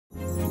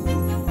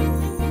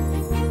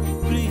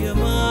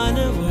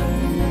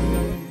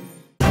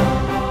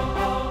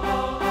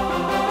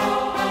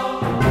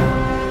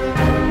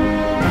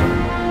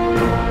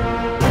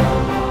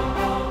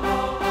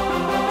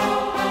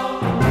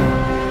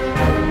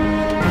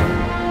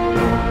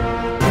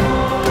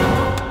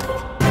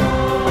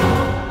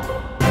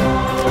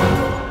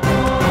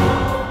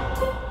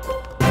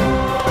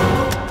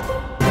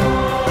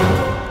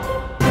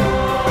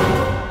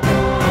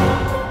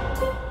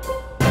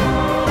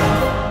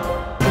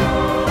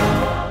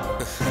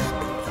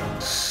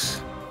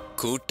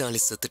கூட்டாளி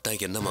செத்துட்டா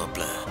என்ன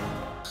மாப்ள?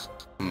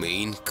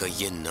 மெயின்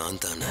கைய நான்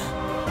தானே.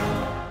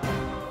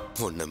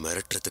 உன்னை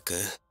மிரட்டுறதுக்கு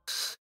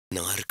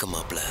நான் இருக்க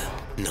மாப்ள,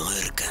 நான்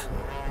இருக்கேன்.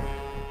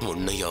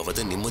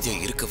 உன்னையாவது நிம்மதியா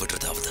இருக்க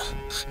விடுறதாவது.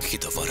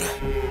 இத வர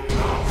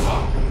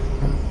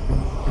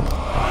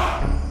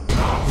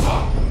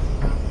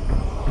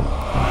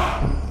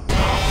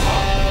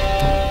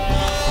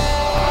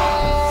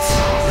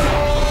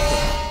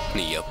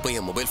நீ எப்ப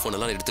என் மொபைல் போன்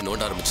எல்லாம் எடுத்து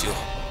நோண்ட ஆரம்பிச்சியோ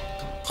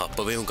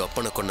அப்பவே உங்க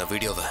அப்பனை கொண்ட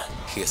வீடியோவை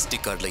SD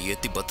கார்டுல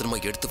ஏத்தி பத்திரமா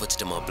எடுத்து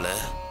வச்சிட்ட மாப்ள.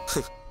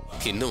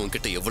 இன்னும்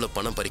உன்கிட்ட எவ்வளவு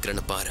பணம்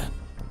பறிக்கிறேன்னு பாரு.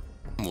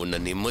 உன்னை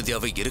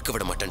நிம்மதியாவே இருக்க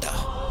விட மாட்டேன்டா.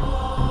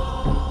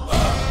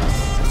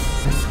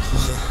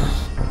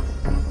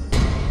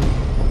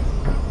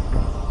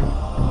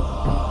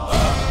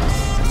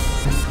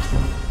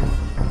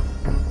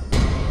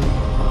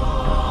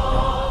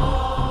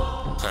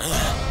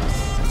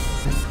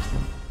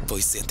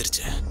 போய்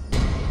சேர்ந்துருச்சு.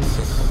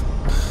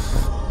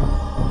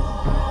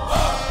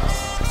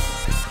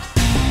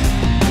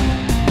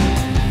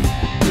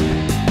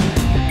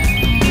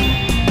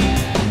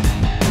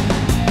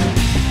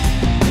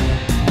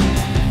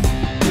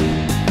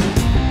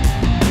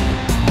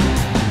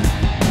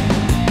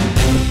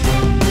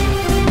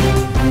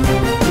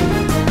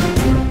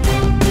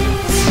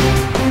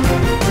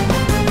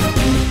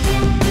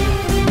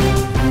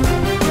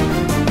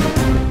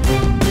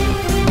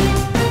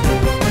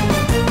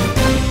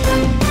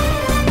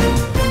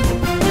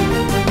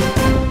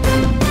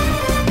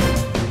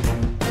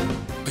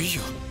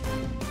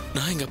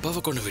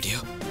 கொண்ட வீடியோ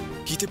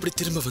இது எப்படி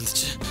திரும்ப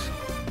வந்துச்சு?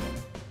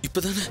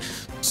 இப்பதானே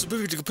சுப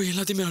வீட்டுக்கு போய்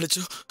எல்லாத்தையுமே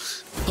அழைச்சோம்.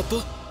 அப்போ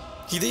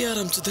இதே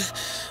ஆரம்பிச்சது.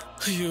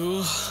 ஐயோ,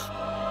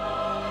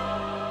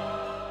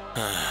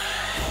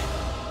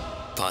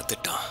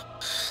 பார்த்துட்டான்.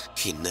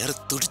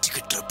 இந்நேரம்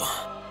துடிச்சுக்கிட்டு இருப்பான்.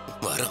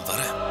 வரேன்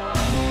வரேன்.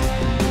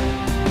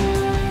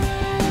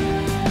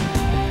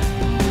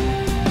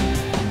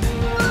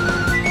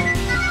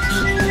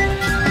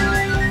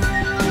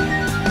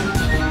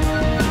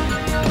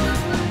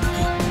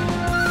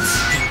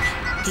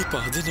 இப்ப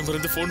அதே நம்பர்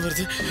இருந்து போன்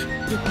வருது.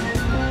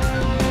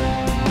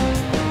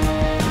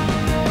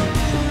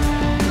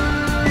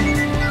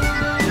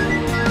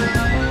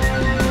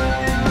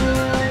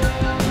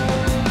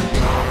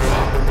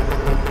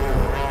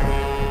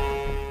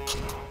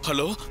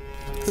 Hello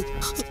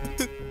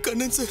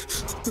Kannan sir,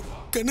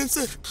 Kannan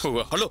sir.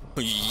 Hello,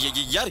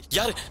 யார்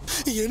யார்?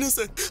 என்ன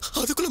சார்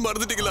அதுக்குள்ள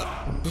மறந்துட்டீங்களா?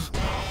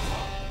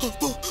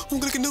 அப்போ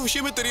உங்களுக்கு என்ன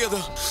விஷயமே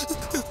தெரியாதா?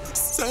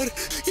 சார்,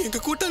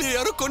 எங்க கூட்டாளியை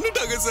யாரோ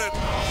கொன்னுட்டாங்க சார்.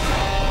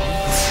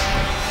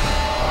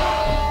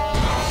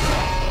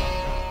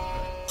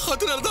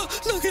 அதனாலதான்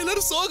நாங்க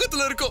எல்லாரும்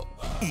சோகத்துல இருக்கோம்.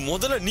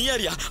 முதல்ல நீ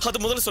யாரியா? அது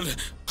முதல்ல சொல்லு.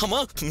 ஆமா,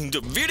 இந்த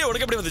வீடியோ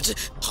உனக்கு எப்படி வந்துச்சு?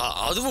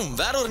 அதுவும்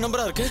வேற ஒரு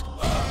நம்பரா இருக்கு.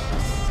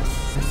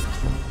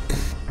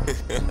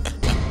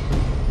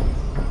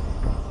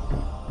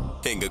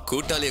 எங்க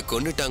கூட்டாளியை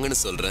கொன்னுட்டாங்கன்னு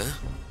சொல்றேன்.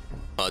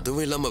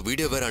 அதுவும் இல்லாம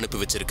வீடியோ வேற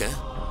அனுப்பி வச்சிருக்கேன்.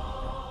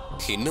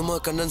 இன்னுமா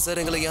கண்ணன்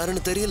சார் எங்களை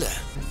யாருன்னு தெரியல?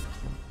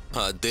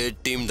 அதே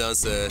டீம் தான்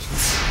சார்.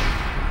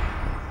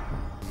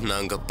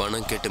 நாங்க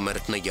பணம் கேட்டு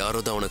மிரட்டின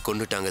யாரோ தான் அவனை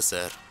கொன்னுட்டாங்க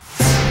சார்.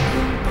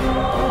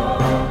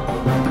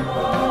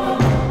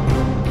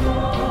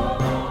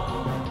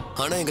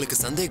 ஆனா எங்களுக்கு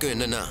சந்தேகம்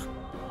என்னன்னா,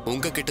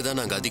 உங்ககிட்ட தான்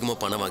நாங்க அதிகமா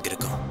பணம்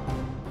வாங்கியிருக்கோம்.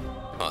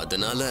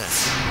 அதனால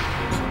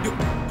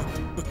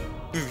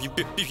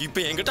இப்ப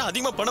என்கிட்ட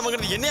அதிகமா பணம்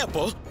வாங்குறது என்ன?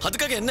 அப்போ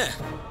அதுக்காக என்ன?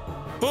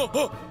 ஓ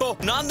ஓ ஓ,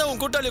 நான் தான்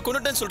உன் கூட்டாளியை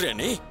கொன்னுட்டேன்னு சொல்றேன்.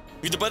 நீ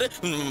இது பாரு,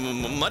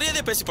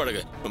 மரியாதையா பேசி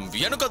பழகு.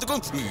 எனக்கு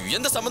அதுக்கும்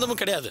எந்த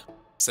சம்மந்தமும் கிடையாது.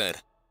 சார்,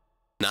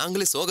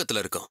 நாங்களே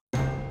சோகத்துல இருக்கோம்.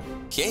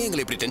 ஏன்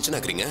எங்களை இப்படி டென்ஷன்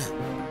ஆக்குறீங்க?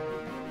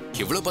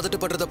 இவ்வளவு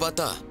பதட்டப்படுறத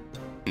பார்த்தா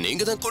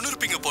நீங்க தான் கொண்டு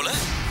இருப்பீங்க போல.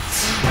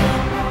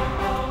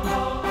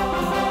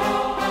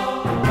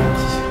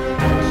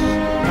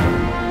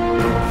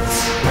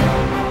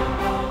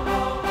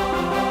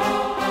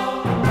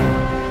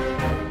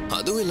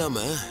 அதுவும் இல்லாம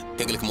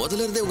எங்களுக்கு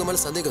முதல்ல இருந்தே உங்க மேல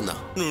சந்தேகம்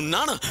தான்.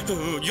 நானா?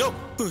 யோ,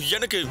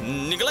 எனக்கு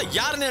நீங்களா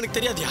யாருன்னு எனக்கு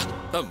தெரியாதியா?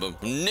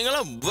 நீங்களா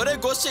ஒரே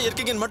கோஷ்டியா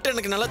இருக்கீங்கன்னு மட்டும்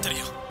எனக்கு நல்லா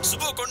தெரியும்.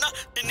 சுபுவை கொன்னா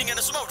நீங்க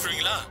என்ன சும்மா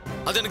விட்டுருவீங்களா?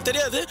 அது எனக்கு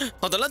தெரியாது.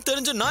 அதெல்லாம்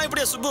தெரிஞ்சு நான்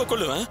எப்படியா சுபுவை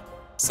கொல்லுவேன்?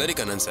 சரி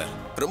கண்ணன் சார்,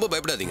 ரொம்ப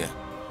பயப்படாதீங்க.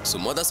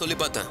 சும்மா தான் சொல்லி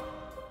பார்த்தேன்.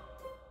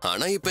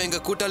 ஆனா இப்ப எங்க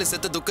கூட்டாளி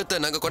செத்த துக்கத்தை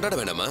நாங்க கொண்டாட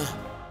வேண்டாமா?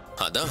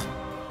 அதான்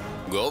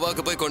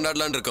கோவாக்கு போய்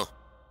கொண்டாடலான்னு இருக்கோம்.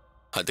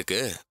 அதுக்கு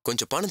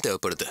கொஞ்சம் பணம்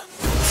தேவைப்படுது.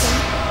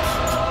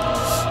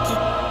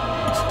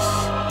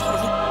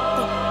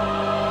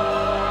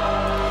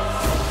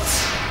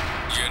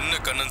 என்ன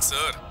கண்ணன்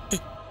சார்,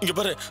 இங்க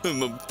பாரு,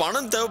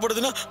 பணம்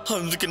தேவைப்படுதுன்னா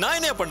அதுக்கு நான்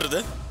என்ன பண்றது?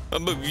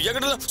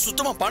 என்கிட்ட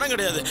சுத்தமா பணம்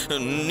கிடையாது.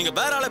 நீங்க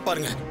வேற ஆளே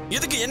பாருங்க.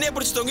 எதுக்கு என்னைய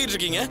பிடிச்சு தொங்கிட்டு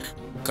இருக்கீங்க?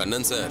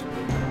 கண்ணன் சார்,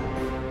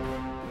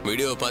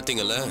 வீடியோ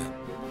பாத்தீங்கல்ல,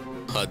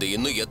 அது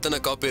இன்னும் எத்தனை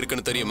காப்பி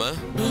இருக்குன்னு தெரியுமா?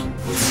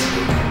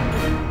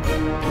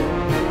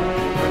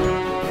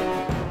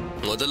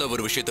 முதல்ல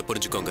ஒரு விஷயத்தை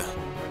புரிஞ்சுக்கோங்க.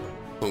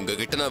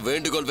 உங்ககிட்ட நான்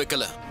வேண்டுகோள்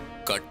வைக்கல,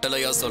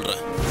 கட்டளையா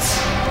சொல்றேன்.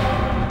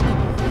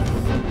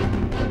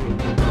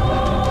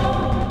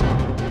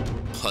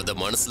 அத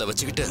மனசுல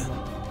வச்சுக்கிட்டு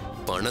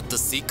பணத்தை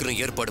சீக்கிரம்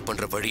ஏற்பாடு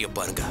பண்ற வழிய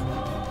பாருங்க.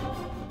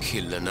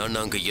 இல்லனா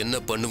நாங்க என்ன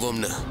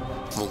பண்ணுவோம்னு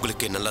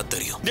உங்களுக்கே நல்லா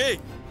தெரியும். டேய்,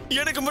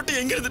 எனக்கு மட்டும்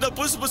எங்க இருந்துடா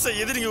புதுசு புதுசா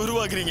எதிரிங்க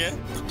உருவாக்குறீங்க?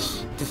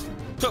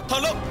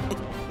 ஹலோ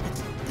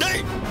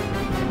டேய்,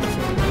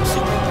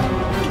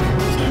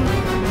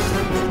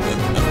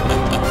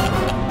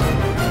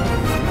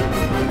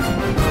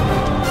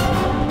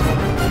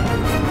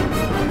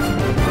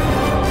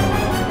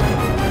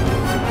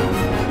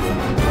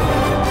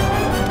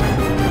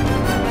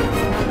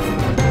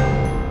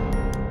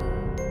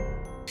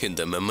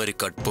 இந்த மெமரி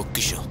கார்டு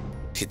பொக்கிஷம்.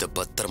 இத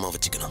பத்திரமா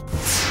வச்சுக்கணும்.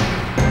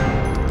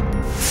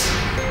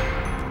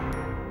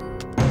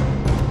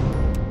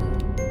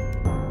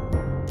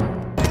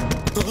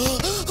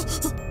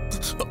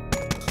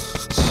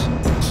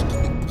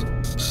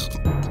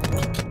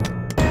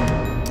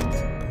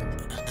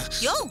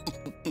 யோ,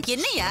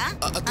 என்னையா?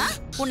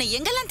 உன்னை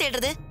எங்கெல்லாம்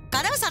தேடுறது?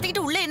 கதவை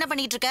சாத்திக்கிட்டு உள்ள என்ன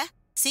பண்ணிட்டு இருக்க?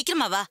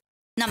 சீக்கிரமா வா.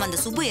 நம்ம அந்த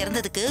சுப்பு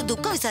இறந்ததுக்கு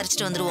துக்கம்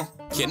விசாரிச்சுட்டு வந்துருவோம்.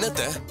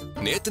 என்னத்த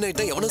நேத்து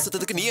நைட்டா எவனோ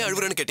செத்ததுக்கு நீயே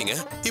அழுவுறன்னு கேட்டீங்க.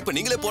 இப்ப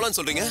நீங்களே போலான்னு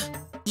சொல்றீங்க?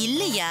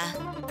 இல்லையா,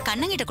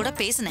 கண்ணங்கிட்ட கூட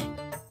பேசினேன்.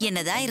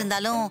 என்னதான்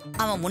இருந்தாலும்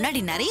அவன் முன்னாடி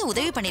நிறைய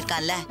உதவி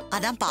பண்ணிருக்கான்ல,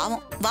 அதான்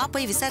பாவம். வா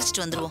போய்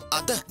விசாரிச்சுட்டு வந்துருவோம்.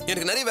 அத்த,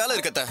 எனக்கு நிறைய வேலை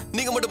இருக்கத்த.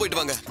 நீங்க மட்டும்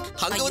போயிட்டு வாங்க.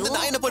 அங்க வந்து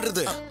நான் என்ன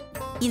பண்றது?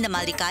 இந்த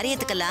மாதிரி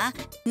காரியத்துக்கெல்லாம்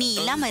நீ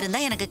இல்லாம இருந்தா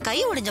எனக்கு கை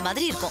ஒடிஞ்ச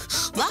மாதிரி இருக்கும்.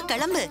 வா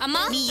கிளம்பு.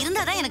 நீ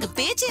இருந்தாதான் எனக்கு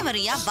பேச்சே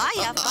வரியா?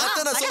 வாயா.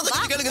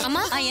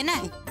 அம்மா, என்ன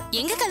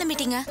எங்க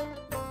கிளம்பிட்டீங்க?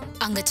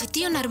 அங்க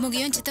சித்தியும்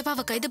நறுமுகையும்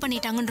சித்தப்பாவை கைது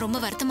பண்ணிட்டாங்கன்னு ரொம்ப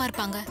வருத்தமா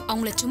இருப்பாங்க.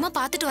 அவங்கள சும்மா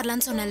பாத்துட்டு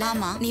வரலான்னு சொன்னல.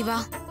 ஆமா, நீ வா.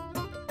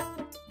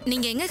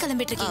 நீங்க எங்க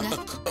கிளம்பிட்டு இருக்கீங்க?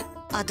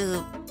 அது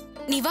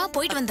நீ வா,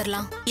 போயிட்டு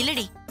வந்துடலாம்.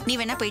 இல்லடி, நீ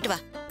வேணா போயிட்டு வா.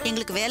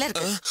 எங்களுக்கு வேலை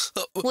இருக்கு.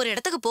 ஒரு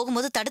இடத்துக்கு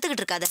போகும்போது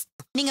தடுத்துக்கிட்டு இருக்காத.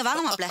 நீங்க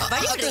வாங்க மாப்ள.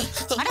 வழி விடுறீ.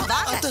 அட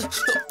வாங்க.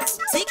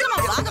 சீக்கிரமா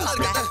வாங்க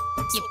மாப்ள.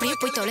 எப்படியோ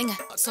போய் தொலைங்க.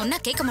 சொன்னா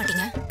கேட்க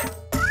மாட்டீங்க.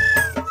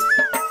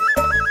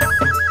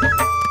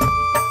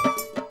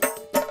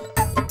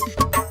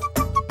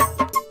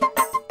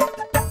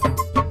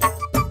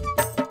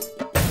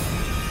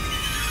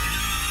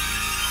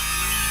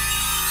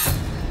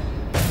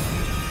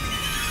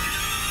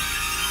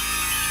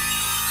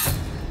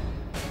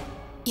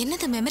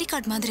 என்னது மெமரி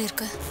கார்டு மாதிரி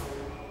இருக்கு?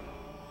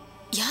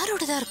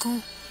 யாரோடதா இருக்கும்?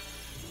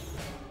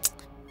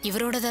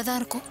 இவரோடதா தான்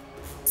இருக்கும்.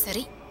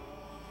 சரி,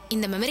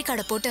 இந்த மெமரி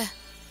கார்டை போட்டு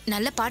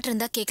நல்ல பாட்டு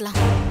இருந்தா கேட்கலாம்.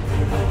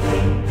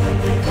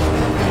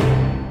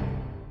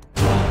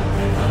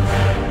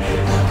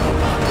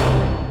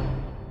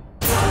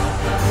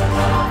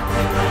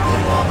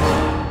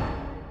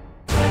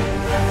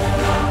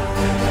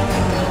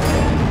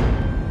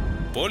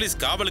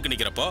 போலீஸ் காவலுக்கு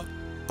நிக்கிறப்போ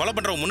கொலை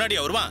பண்றவன்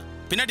முன்னாடியே வருவான்,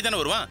 பின்னாடி தானே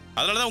வருவான்.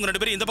 அதனாலதான் உங்க 2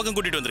 பேரும் இந்த பக்கம்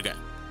கூட்டிட்டு வந்திருக்கேன்.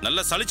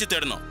 நல்லா சலிச்சு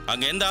தேடணும்.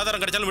 அங்க எந்த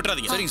ஆதாரம் கிடைச்சாலும்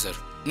விட்டுறாதீங்க. சரிங்க சார்,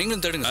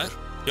 நீங்களும் தேடுங்க சார்.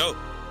 யோ,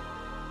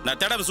 நான்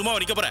தேடாம சும்மா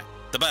நிக்க போறேன்.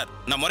 பார்,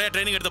 நான் முறையா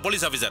ட்ரைனிங் எடுத்த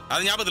போலீஸ் ஆபீசர்.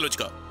 அதை ஞாபகத்தில்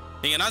வச்சுக்கோ.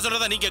 நீங்க நான்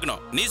சொல்றதா நீ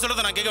கேட்கணும், நீ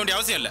சொல்றதா நான் கேட்க வேண்டிய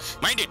அவசியம் இல்ல.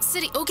 Mind it.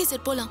 சரி, ஓகே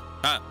சார், போலாம்.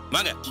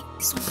 வாங்க.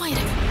 சும்மா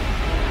இரு.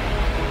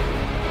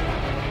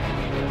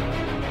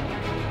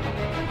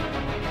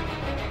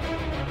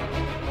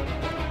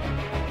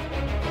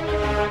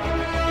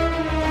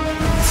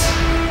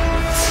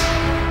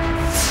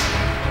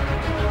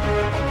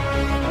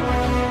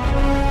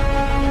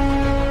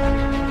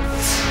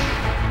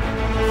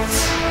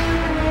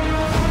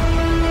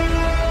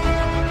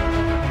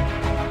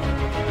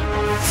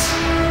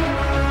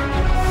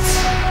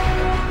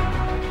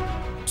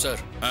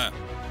 சார்,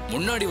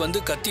 முன்னாடி வந்து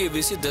கத்தியை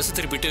வீசி திசை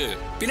திருப்பிட்டு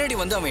பின்னாடி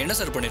வந்து அவன் என்ன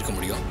சார் பண்ணிருக்க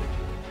முடியும்?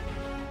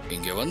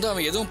 இங்க வந்து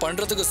அவன் எதுவும்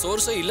பண்றதுக்கு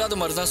சோர்ஸே இல்லாத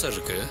மாதிரி தான் சார்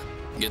இருக்கு.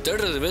 இங்க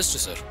தேடுறது வேஸ்ட்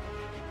சார்.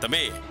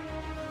 தம்பி,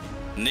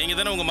 நீங்க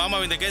தானே உங்க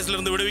மாமாவை இந்த கேஸ்ல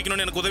இருந்து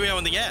விடுவிக்கணும்னு எனக்கு உதவியா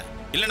வந்தீங்க,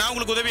 இல்ல நான்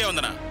உங்களுக்கு உதவியா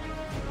வந்தனா?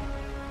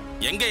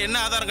 எங்க என்ன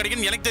ஆதாரம்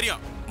கிடைக்குன்னு எனக்கு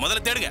தெரியும்.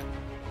 முதல்ல தேடுங்க.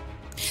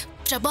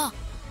 பிரபா,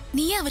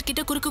 நீயே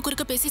அவர்கிட்ட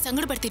குறுக்க பேசி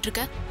சங்கடப்படுத்திட்டு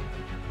இருக்க.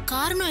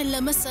 காரணம்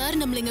இல்லாம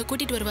சார் நம்மள இங்க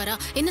கூட்டிட்டு வருவாரா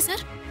என்ன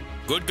sir?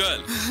 Good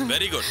girl,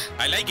 very good,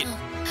 I like it.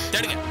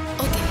 தேடுங்க.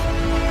 ஓகே.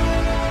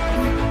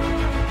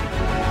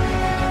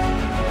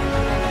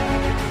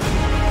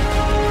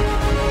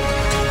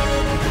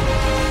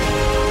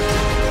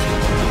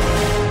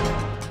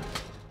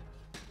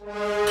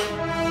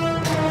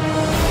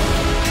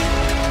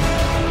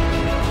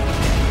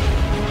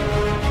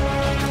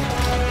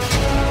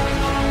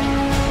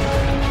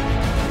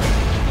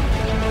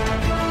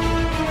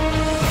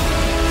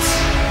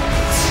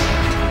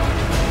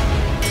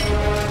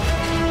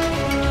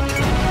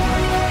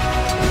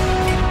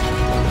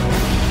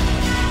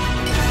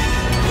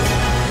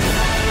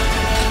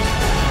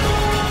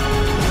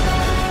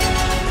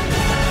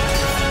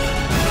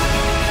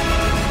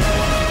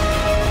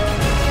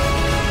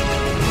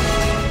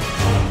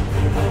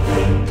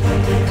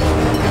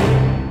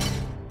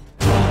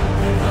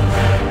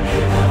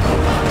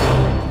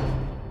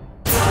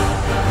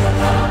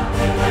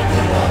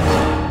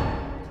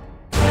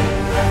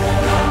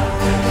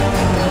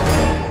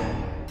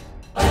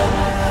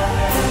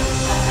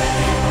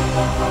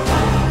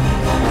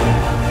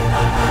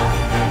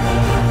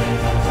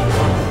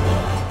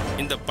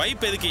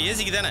 பைப் எதுக்கு?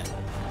 ஏசிக்கு தானே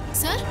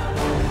சார்?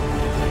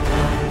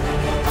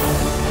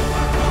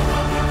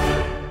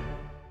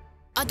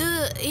 அது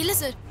இல்ல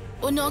சார்,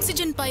 ஒன்னு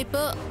ஆக்சிஜன் பைப்,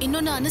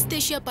 இன்னொன்னு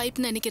அனஸ்தேஷியா பைப்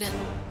நினைக்கிறேன்.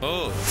 ஓ,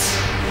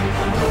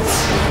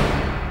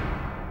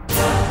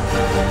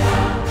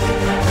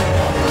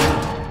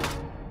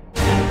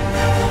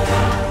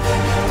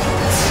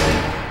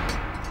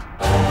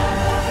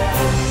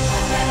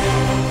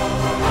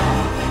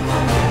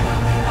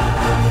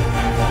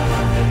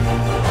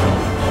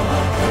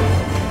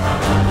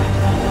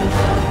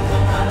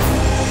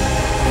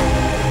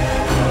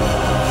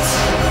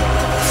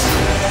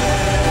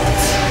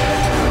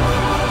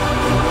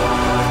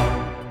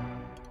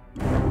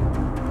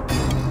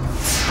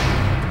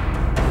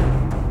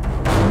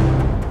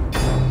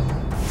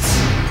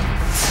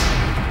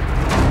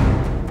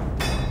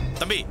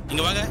 தம்பி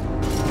இங்க வாங்க.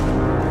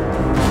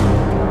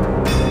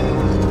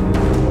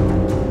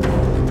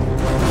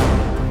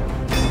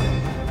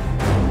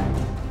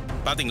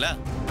 பாத்தீங்களா,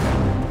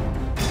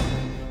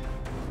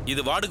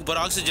 இது வார்டுக்கு போற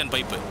ஆக்சிஜன்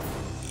பைப்பு.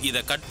 இத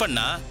கட்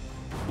பண்ணா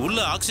உள்ள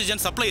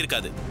ஆக்சிஜன் சப்ளை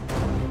இருக்காது.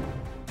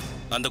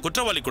 அந்த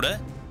குற்றவாளி கூட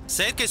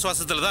செயற்கை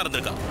சுவாசத்துல தான்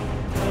இருந்திருக்கான்.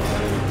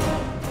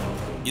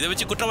 இதை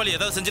வச்சு குற்றவாளி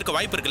ஏதாவது செஞ்சிருக்க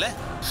வாய்ப்பு இருக்குல்ல?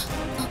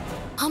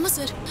 ஆமா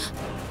சார்,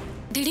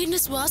 திடீர்னு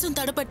சுவாசம்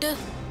தடப்பட்டு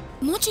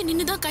மூச்சு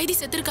நின்னுதான் கைதி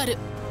செத்துருக்காரு.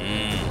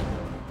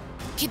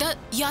 இத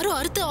யாரோ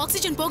அறுத்து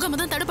ஆக்சிஜன் போகாம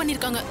தான் தடை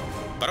பண்ணிருக்காங்க.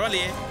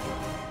 பரவாயில்லையே,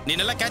 நீ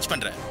நல்லா கேட்ச்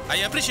பண்ற. I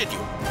appreciate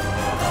you.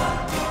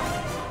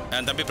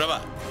 தம்பி பிரபா,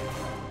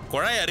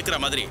 குழாயா இருக்கிற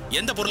மாதிரி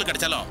எந்த பொருள்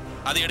கிடைச்சாலும்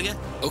அதை எடுங்க.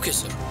 Okay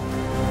sir.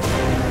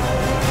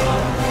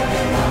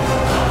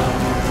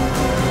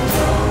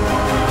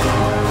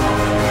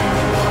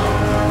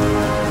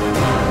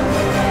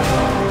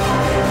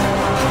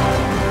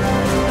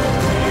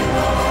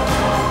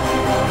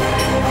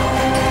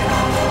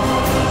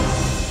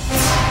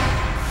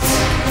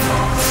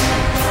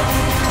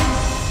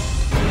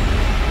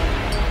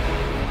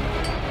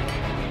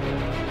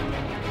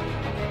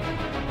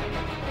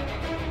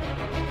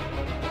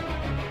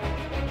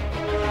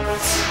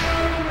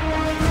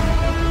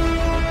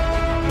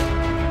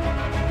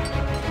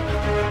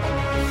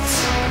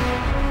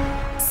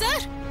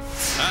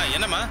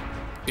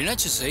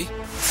 என்னாச்சு சார்?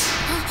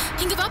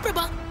 இங்க வா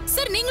பிரபா.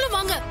 சார் நீங்களும்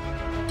வாங்க.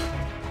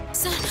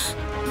 சார்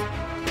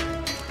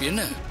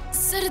என்ன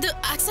சார்? இது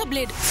ஆக்ஸா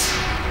பிளேட்.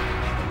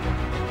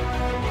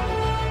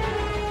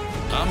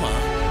 ஆமா,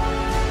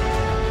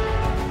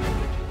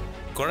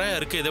 குழாயா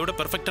இருக்கு. இதை விட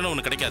பெர்ஃபெக்டான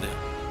ஒண்ணு கிடைக்காது.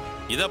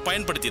 இதை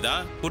பயன்படுத்தி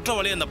தான்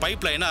குற்றவாளி அந்த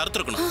பைப் லைனை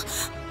அறுத்துருக்கணும்.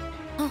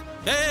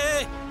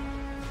 ஏய்,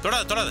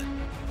 தொடாத தொடாத.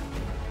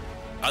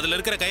 அதுல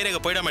இருக்கிற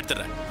கைரேகை போயிடாம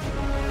எடுத்துறேன்.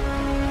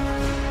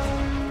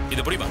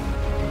 இது புரியுமா?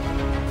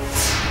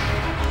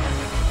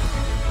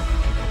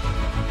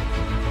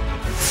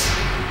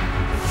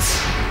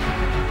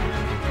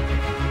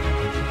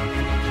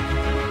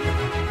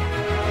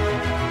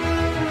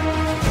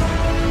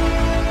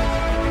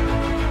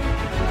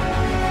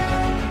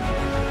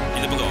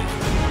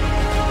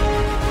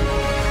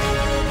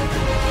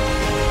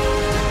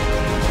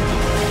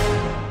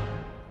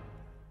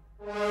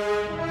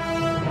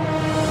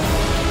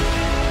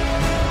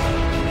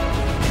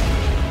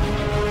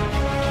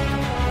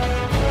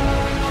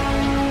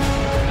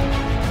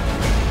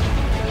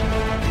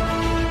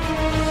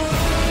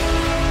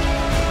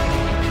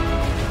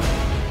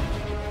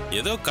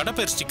 ஏதோ கடை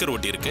பேர் ஸ்டிக்கர்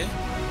ஒட்டி இருக்கு.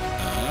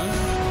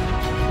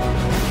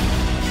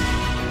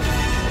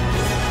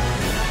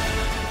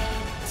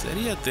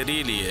 சரியா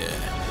தெரியலையே.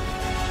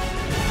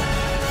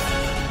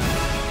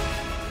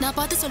 நான்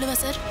பார்த்து சொல்லுவா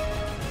சார்?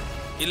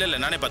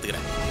 இல்ல நானே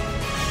பாத்துக்கிறேன்.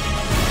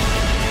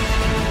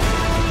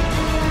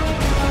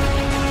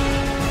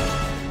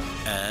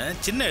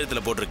 சின்ன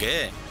எழுத்துல போட்டிருக்கு.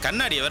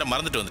 கண்ணாடியை வேற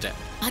மறந்துட்டு வந்துட்டேன்.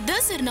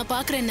 அதான் சார் நான்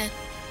பாக்குறேன்.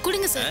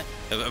 கொடுங்க சார்.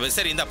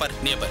 சரி இந்தா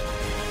பாரு, நீ பாரு.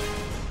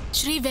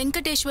 ஸ்ரீ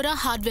வெங்கடேஸ்வரா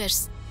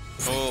ஹார்ட்வேர்ஸ்.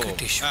 ஓ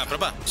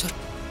பிரபா சார்,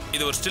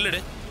 இது ஒரு ஸ்டில் எடு.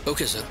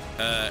 Okay sir.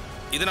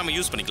 இதை நம்ம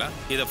யூஸ் பண்ணிக்கலாம்.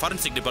 இதை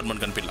forensic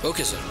department அனுப்பிடலாம்.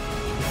 Okay sir.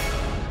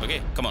 Okay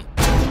come on.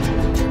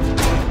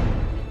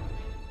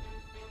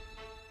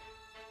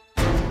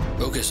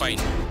 Okay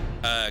fine.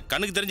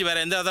 கண்ணுக்கு தெரிஞ்சு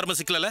வேற எந்த ஆதாரமும்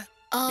சிக்கல?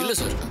 இல்ல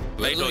சார்.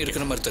 Right, okay.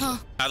 இருக்கிற மாதிரி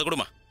தெரியல. அது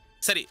கொடுமா.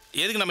 சரி,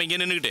 எதுக்கு நம்ம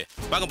இங்க நின்னுக்கிட்டு?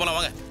 வாங்க போலாம்,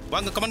 வாங்க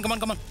வாங்க. கமான்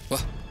கமான் கமான் வா.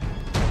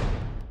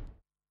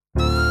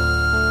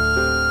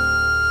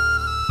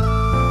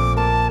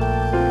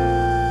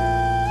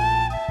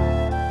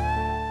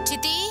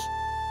 சித்தி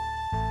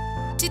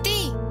சித்தி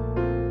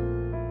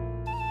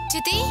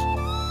சித்தி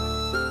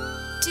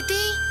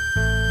சித்தி.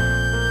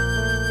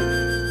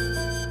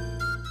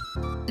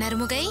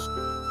 நறுமுகை,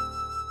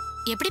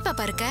 எப்படி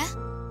பாப்பா இருக்க?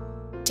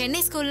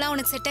 சென்னை ஸ்கூல்லாம்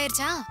உனக்கு செட்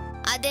ஆயிருச்சா?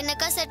 அது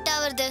என்னக்கா செட்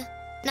ஆவறது?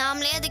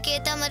 நாமளே அதுக்கு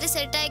ஏத்த மாதிரி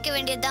செட் ஆயிக்க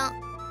வேண்டியதுதான்.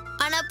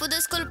 ஆனா புது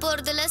ஸ்கூல்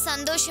போறதுல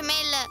சந்தோஷமே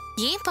இல்ல.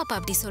 ஏன் பாப்பா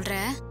அப்படி சொல்ற?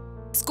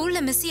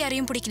 ஸ்கூல்ல மிஸ்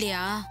யாரையும்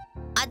பிடிக்கலையா?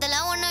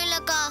 அதெல்லாம் ஒண்ணும்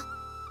இல்லக்கா.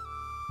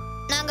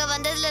 நாங்க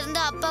வந்ததுல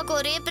இருந்து அப்பாக்கு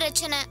ஒரே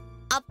பிரச்சனை.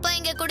 அப்பா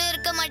இங்க கூட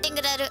இருக்க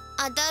மாட்டேங்கிறாரு.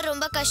 அதான்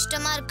ரொம்ப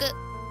கஷ்டமா இருக்கு.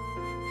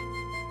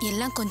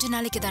 எல்லாம் கொஞ்ச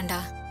நாளைக்கு தான்டா.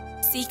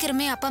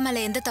 சீக்கிரமே அப்பா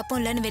மேல எந்த தப்பும்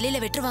இல்லைன்னு வெளியில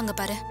விட்டுருவாங்க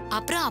பாரு.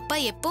 அப்புறம் அப்பா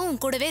எப்பவும்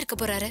உன் கூடவே இருக்க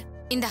போறாரு.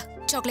 இந்தா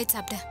சாக்லேட்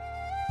சாப்பிடு.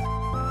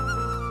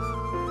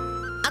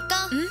 அக்கா,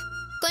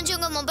 கொஞ்சம்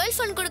உங்க மொபைல்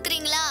போன்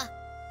கொடுக்குறீங்களா?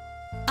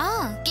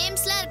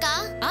 கேம்ஸ்லாம் இருக்கா?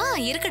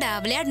 இருக்குடா.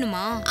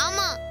 விளையாடணுமா?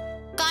 ஆமா,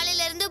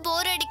 காலையில இருந்து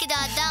போர் அடிக்குதா,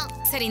 அதான்.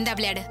 சரி இந்த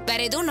விளையாடு. வேற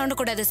எதுவும் நோண்ட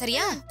கூடாது,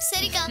 சரியா?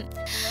 சரிக்கா.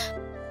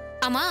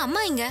 ஆமா,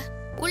 அம்மா இங்க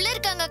உள்ள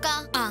இருக்காங்கக்கா.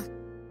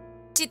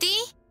 சித்தி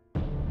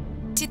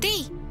சித்தி.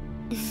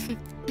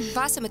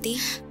 வா சுமதி,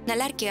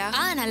 நல்லா இருக்கியா?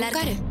 நல்லா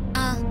இருக்காரு.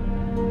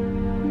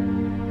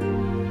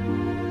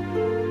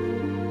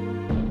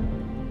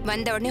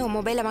 வந்த உடனே உன்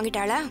மொபைல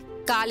வாங்கிட்டாளா?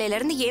 காலையில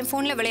இருந்து என்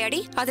போன்ல விளையாடி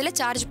அதுல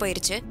சார்ஜ்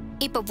போயிருச்சு.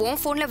 இப்ப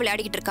உன் போன்ல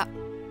விளையாடிக்கிட்டு இருக்கா.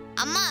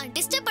 அம்மா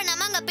டிஸ்டர்ப்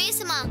பண்ணாம அங்க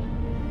பேசுமா.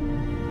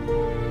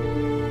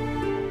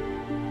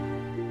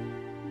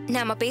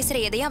 நாம பேசுற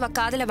எதையும் அவ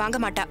காதுல வாங்க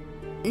மாட்டா.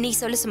 நீ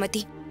சொல்லு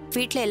சுமதி,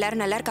 வீட்ல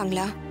எல்லாரும் நல்லா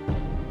இருக்காங்களா?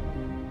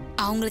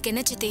 அவங்களுக்கு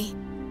என்ன சித்தி,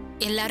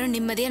 எல்லாரும்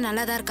நிம்மதியா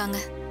நல்லா தான் இருக்காங்க.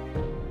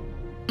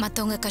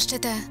 மத்தவங்க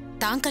கஷ்டத்தை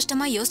தான்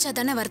கஷ்டமா யோசிச்சா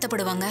தானே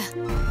வருத்தப்படுவாங்க.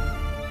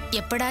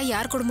 எப்படா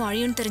யார் குடும்பம்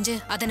அழியும்னு தெரிஞ்சு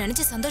அதை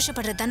நினைச்சு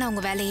சந்தோஷப்படுறது தானே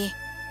அவங்க வேலையே.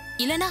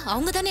 இல்லனா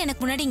அவங்க தானே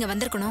எனக்கு முன்னாடி இங்க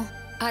வந்திருக்கணும்.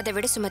 அதை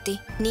விட சுமதி,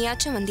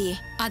 நீயாச்சும் வந்தியே.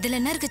 அதுல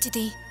என்ன இருக்கு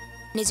சித்தி?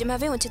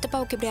 நிஜமாவே உன்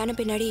சித்தப்பாவுக்கு இப்படியான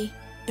பின்னாடி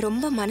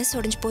ரொம்ப மனசு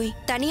உடைஞ்சு போய்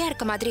தனியா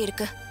இருக்க மாதிரி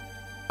இருக்கு.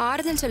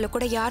 ஆறுதல் சொல்ல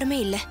கூட யாருமே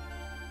இல்ல.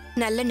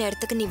 நல்ல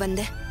நேரத்துக்கு நீ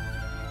வந்த.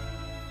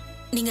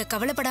 நீங்க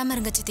கவலைப்படாம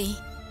இருங்க சித்தி.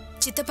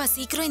 சித்தப்பா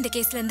சீக்கிரம் இந்த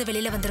கேஸ்ல இருந்து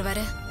வெளியில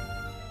வந்துருவாரு.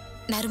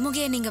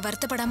 நறுமுகைய நீங்க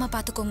வருத்தப்படாம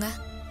பாத்துக்கோங்க.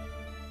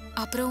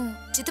 அப்புறம்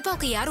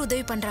சித்தப்பாவுக்கு யார்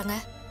உதவி பண்றாங்க?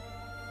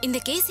 இந்த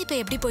கேஸ் இப்ப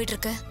எப்படி போயிட்டு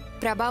இருக்கு?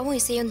 பிரபாவும்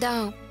இசையும்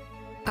தான்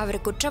அவர்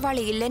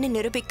குற்றவாளி இல்லைன்னு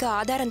நிரூபிக்க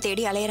ஆதாரம்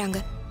தேடி அலையறாங்க.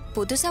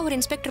 புதுசா ஒரு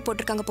இன்ஸ்பெக்டர்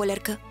போட்டிருக்காங்க போல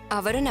இருக்கு.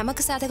 அவரும்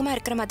நமக்கு சாதகமா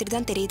இருக்கிற மாதிரி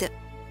தான் தெரியுது.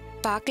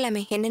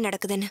 பார்க்கலாமே என்ன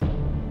நடக்குதுன்னு.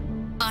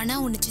 ஆனா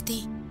ஒண்ணு சித்தி,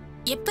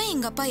 எப்ப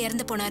எங்க அப்பா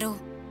இறந்து போனாரோ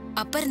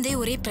அப்ப இருந்தே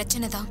ஒரே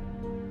பிரச்சனை தான்.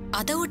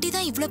 அதை ஒட்டி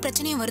தான் இவ்வளவு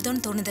பிரச்சனையும்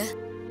வருதோன்னு தோணுது.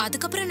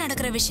 அதுக்கப்புறம்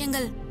நடக்கிற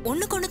விஷயங்கள்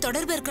ஒண்ணுக்கு ஒண்ணு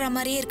தொடர்பு இருக்கிற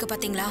மாதிரியே இருக்கு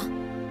பாத்தீங்களா?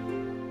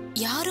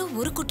 யாரோ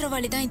ஒரு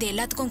குற்றவாளி தான் இது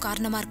எல்லாத்துக்கும்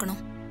காரணமா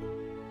இருக்கணும்.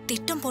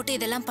 திட்டம் போட்டு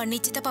இதெல்லாம் பண்ணி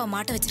சித்தப்பாவை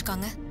மாட்ட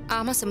வச்சிருக்காங்க.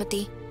 ஆமா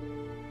சுமதி,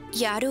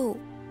 யாரோ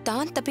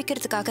தான்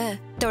தப்பிக்கிறதுக்காக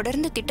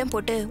தொடர்ந்து திட்டம்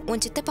போட்டு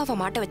உன் சித்தப்பாவை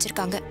மாட்ட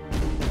வச்சிருக்காங்க.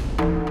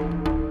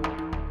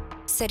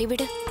 சரி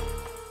விடு,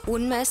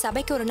 உண்மை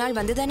சபைக்கு ஒரு நாள்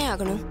வந்துதானே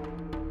ஆகணும்.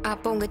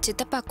 அப்போ உங்க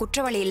சித்தப்பா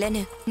குற்றவாளி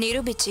இல்லைன்னு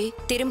நிரூபிச்சு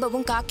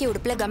திரும்பவும் காக்கி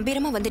உடுப்புல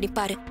கம்பீரமா வந்து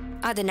நிப்பாரு.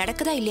 அது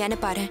நடக்குதா இல்லையான்னு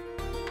பாரு.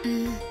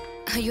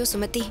 ஐயோ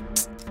சுமதி,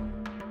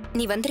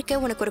 நீ வந்திருக்க,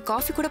 உனக்கு ஒரு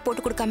காஃபி கூட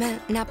போட்டு கொடுக்காம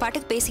நான்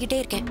பாட்டுக்கு பேசிக்கிட்டே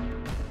இருக்கேன்.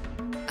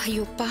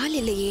 ஐயோ பால்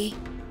இல்லையே.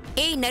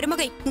 ஏய்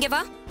நறுமகை, இங்க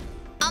வா.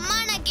 அம்மா,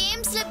 நான்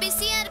கேம்ஸ்ல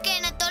பிஸியா இருக்கேன்,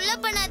 என்ன தொல்லை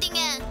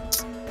பண்ணாதீங்க.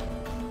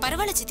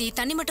 பரவாயில்ல சித்தி,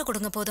 தண்ணி மட்டும்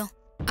கொடுங்க போதும்.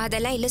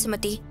 அதெல்லாம் இல்ல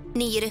சுமதி,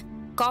 நீ இரு,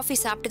 காஃபி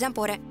சாப்பிட்டு தான்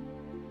போறேன்.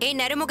 ஏய்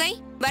நறுமுகை,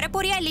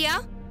 வரப்போறியா இல்லையா?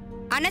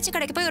 அண்ணாச்சி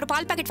கடைக்கு போய் ஒரு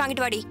பால் பாக்கெட்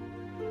வாங்கிட்டு வாடி.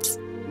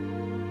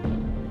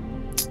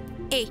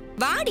 ஏய்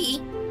வாடி,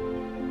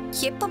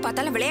 எப்ப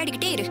பார்த்தாலும்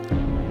விளையாடிக்கிட்டே இரு.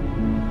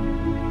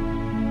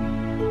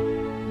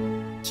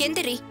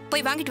 எந்திரி,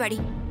 போய் வாங்கிட்டு வாடி.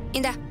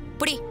 இந்தா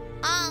புடி.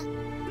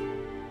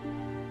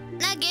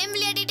 நான் கேம்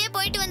விளையாடிட்டே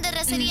போயிட்டு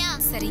வந்துடுறேன், சரியா?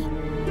 சரி.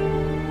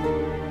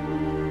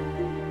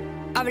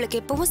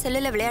 அவளுக்கு எப்பவும்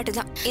செல்லுல விளையாட்டு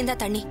தான். இந்தா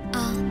தண்ணி.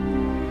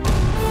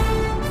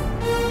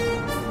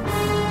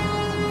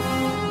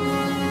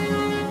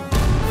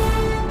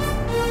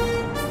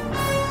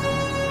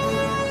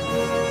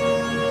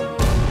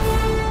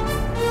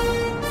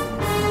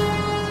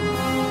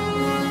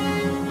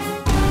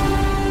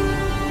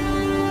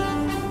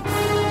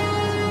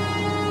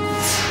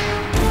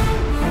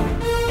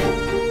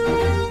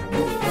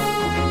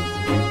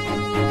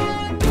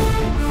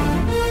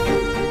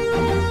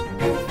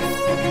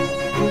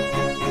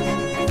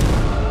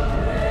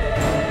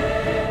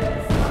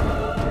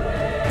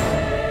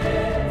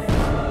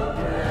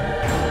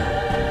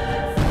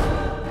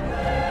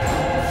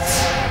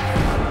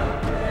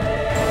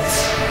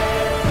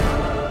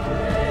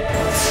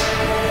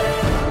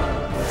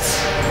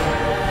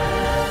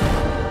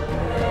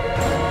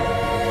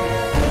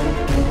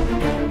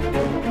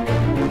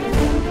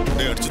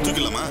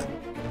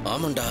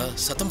 ஆமாண்டா,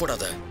 சத்தம்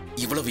போடாத.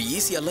 இவ்வளவு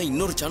ஈஸியாலாம்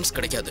இன்னொரு சான்ஸ்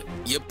கிடைக்காது.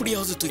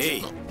 எப்படியாவது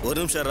தூக்கிடணும். ஒரு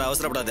நிமிஷம்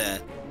அவசரப்படாத,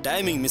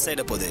 டைமிங் மிஸ்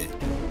ஆயிட போகுது.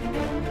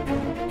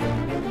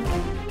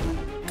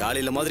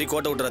 காலையில மாதிரி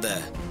கோட்டை விட்டுறத.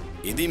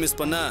 இதையும் மிஸ்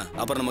பண்ணா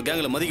அப்புறம் நம்ம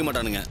கேங்ல மதிக்க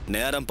மாட்டானுங்க.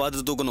 நேரம்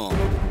பார்த்து தூக்கணும்.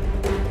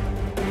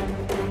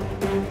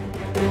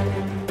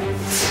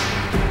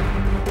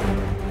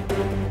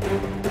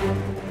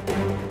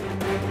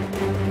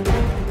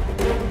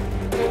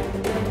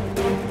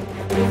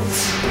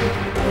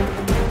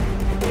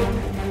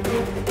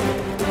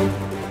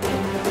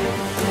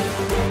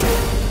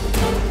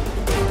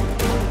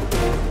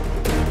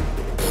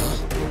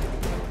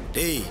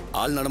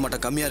 ஆள்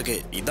நடமாட்டம் கம்மியா இருக்கு.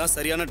 இதான்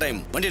சரியான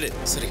டைம். வண்டிடு.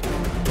 சரி.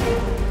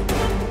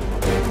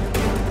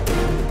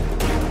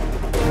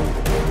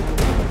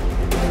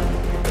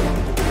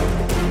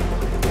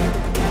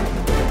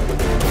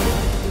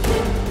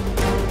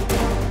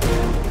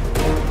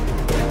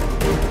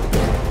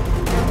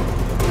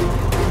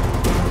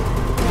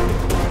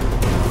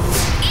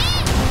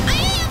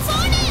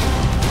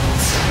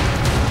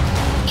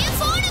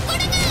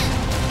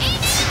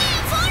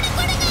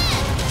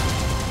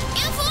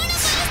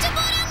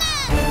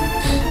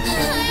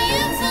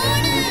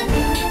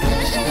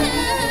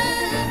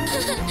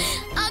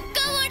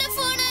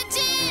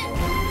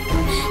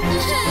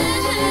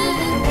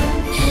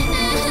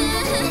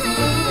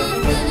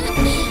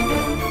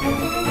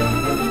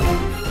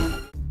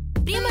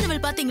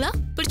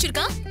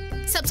 பிடிச்சிருக்கா?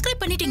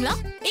 சப்ஸ்கிரைப் பண்ணிட்டீங்களா?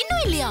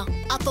 இன்னும் இல்லையா?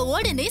 அப்ப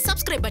உடனே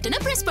சப்ஸ்கிரைப் பட்டனை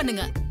பிரஸ்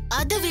பண்ணுங்க.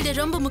 அதை விட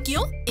ரொம்ப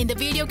முக்கியம், இந்த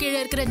வீடியோ கீழே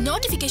இருக்கிற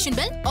நோட்டிபிகேஷன்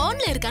பெல்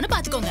ஆன்ல இருக்கான்னு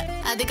பாத்துக்கோங்க.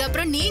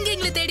 அதுக்கப்புறம் நீங்க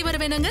எங்களை தேடி வர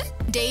வேணாங்க.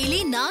 டெய்லி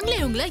நாங்களே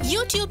உங்களை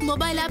யூடியூப்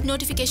மொபைல் ஆப்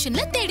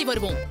நோட்டிபிகேஷன்ல தேடி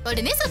வருவோம்.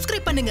 உடனே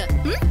சப்ஸ்கிரைப் பண்ணுங்க.